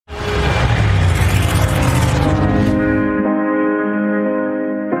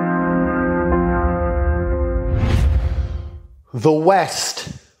The West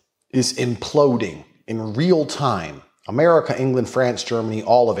is imploding in real time. America, England, France, Germany,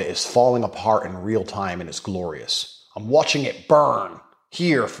 all of it is falling apart in real time, and it's glorious. I'm watching it burn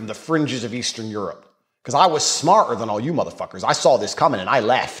here from the fringes of Eastern Europe because I was smarter than all you motherfuckers. I saw this coming and I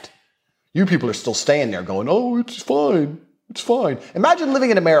left. You people are still staying there going, oh, it's fine. It's fine. Imagine living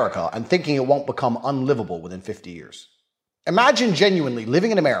in America and thinking it won't become unlivable within 50 years. Imagine genuinely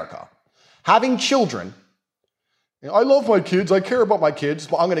living in America, having children. I love my kids. I care about my kids,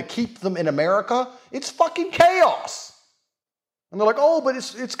 but I'm going to keep them in America. It's fucking chaos. And they're like, oh, but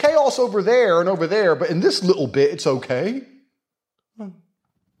it's chaos over there and over there. But in this little bit, it's okay. You're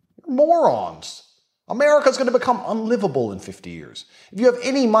morons. America's going to become unlivable in 50 years. If you have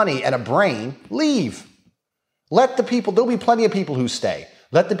any money and a brain, leave. Let the people, there'll be plenty of people who stay.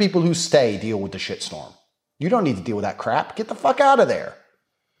 Let the people who stay deal with the shitstorm. You don't need to deal with that crap. Get the fuck out of there.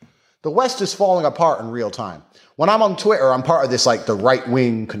 The West is falling apart in real time. When I'm on Twitter, I'm part of this like the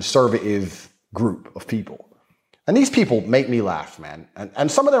right-wing conservative group of people. And these people make me laugh, man.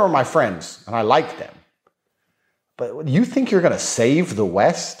 And some of them are my friends, and I like them. But you think you're going to save the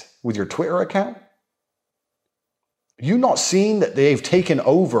West with your Twitter account? You not seen that they've taken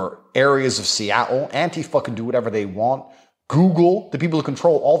over areas of Seattle? Antifa can do whatever they want. Google, the people who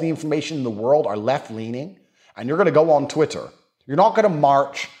control all the information in the world, are left-leaning. And you're going to go on Twitter. You're not going to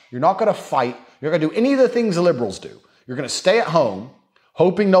march. You're not going to fight. You're not going to do any of the things the liberals do. You're going to stay at home,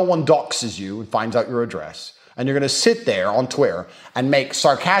 hoping no one doxes you and finds out your address. And you're going to sit there on Twitter and make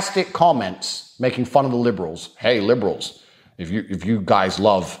sarcastic comments making fun of the liberals. Hey, liberals, if you guys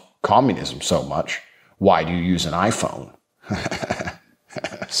love communism so much, why do you use an iPhone?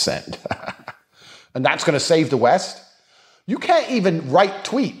 Send. And that's going to save the West? You can't even write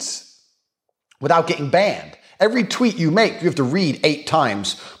tweets without getting banned. Every tweet you make, you have to read 8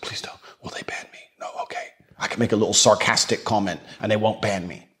 times. Please don't. Will they ban me? No, okay. I can make a little sarcastic comment and they won't ban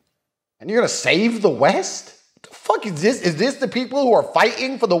me. And you're going to save the West? What the fuck is this? Is this the people who are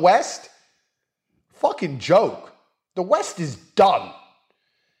fighting for the West? Fucking joke. The West is done.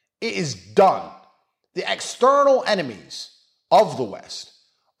 It is done. The external enemies of the West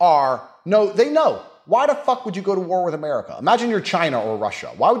they know. Why the fuck would you go to war with America? Imagine you're China or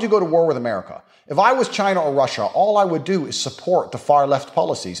Russia. Why would you go to war with America? If I was China or Russia, all I would do is support the far left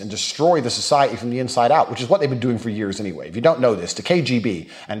policies and destroy the society from the inside out, which is what they've been doing for years anyway. If you don't know this, the KGB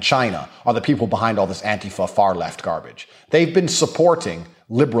and China are the people behind all this Antifa far left garbage. They've been supporting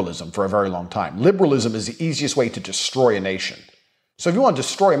liberalism for a very long time. Liberalism is the easiest way to destroy a nation. So if you want to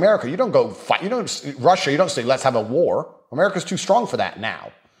destroy America, you don't go fight. Russia, you don't say, let's have a war. America's too strong for that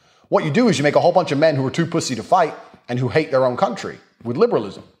now. What you do is you make a whole bunch of men who are too pussy to fight and who hate their own country with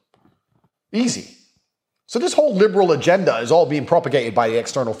liberalism. Easy. So this whole liberal agenda is all being propagated by the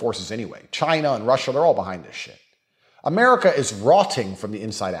external forces anyway. China and Russia, they're all behind this shit. America is rotting from the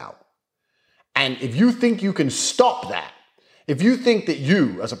inside out. And if you think you can stop that, if you think that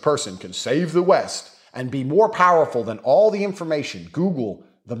you as a person can save the West and be more powerful than all the information, Google,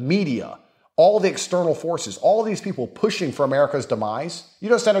 the media, all the external forces, all these people pushing for America's demise, you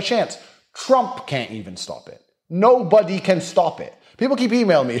don't stand a chance. Trump can't even stop it. Nobody can stop it. People keep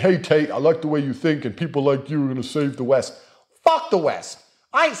emailing me, hey, Tate, I like the way you think, and people like you are going to save the West. Fuck the West.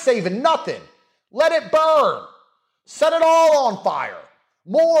 I ain't saving nothing. Let it burn. Set it all on fire.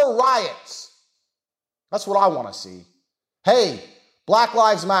 More riots. That's what I want to see. Hey, Black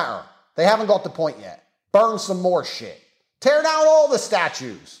Lives Matter. They haven't got the point yet. Burn some more shit. Tear down all the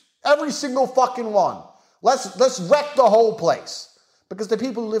statues. Every single fucking one. Let's wreck the whole place. Because the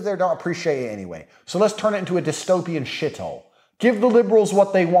people who live there don't appreciate it anyway. So let's turn it into a dystopian shithole. Give the liberals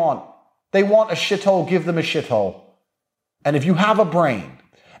what they want. They want a shithole, give them a shithole. And if you have a brain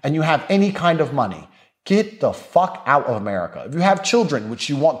and you have any kind of money, get the fuck out of America. If you have children which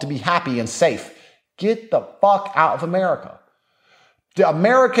you want to be happy and safe, get the fuck out of America. The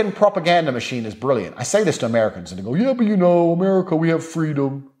American propaganda machine is brilliant. I say this to Americans and they go, yeah, but America, we have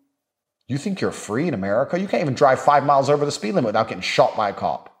freedom. You think you're free in America? You can't even drive 5 miles over the speed limit without getting shot by a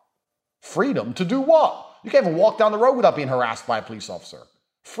cop. Freedom to do what? You can't even walk down the road without being harassed by a police officer.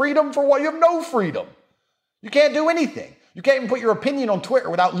 Freedom for what? You have no freedom. You can't do anything. You can't even put your opinion on Twitter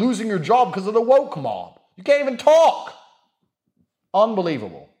without losing your job because of the woke mob. You can't even talk.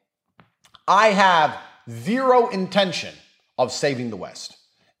 Unbelievable. I have zero intention of saving the West.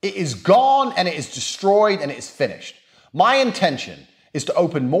 It is gone and it is destroyed and it is finished. My intention is to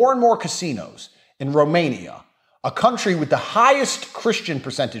open more and more casinos in Romania, a country with the highest Christian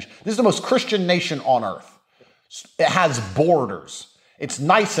percentage. This is the most Christian nation on earth. It has borders. It's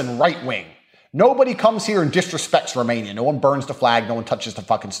nice and right-wing. Nobody comes here and disrespects Romania. No one burns the flag. No one touches the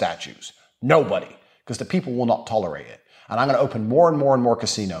fucking statues. Nobody. Because the people will not tolerate it. And I'm going to open more and more and more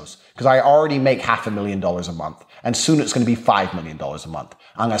casinos because I already make $500,000 a month. And soon it's going to be $5 million a month.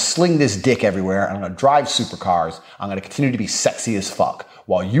 I'm going to sling this dick everywhere. And I'm going to drive supercars. I'm going to continue to be sexy as fuck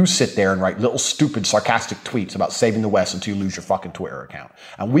while you sit there and write little stupid sarcastic tweets about saving the West until you lose your fucking Twitter account.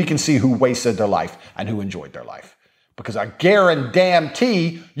 And we can see who wasted their life and who enjoyed their life. Because I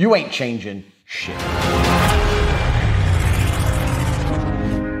guarantee you ain't changing shit.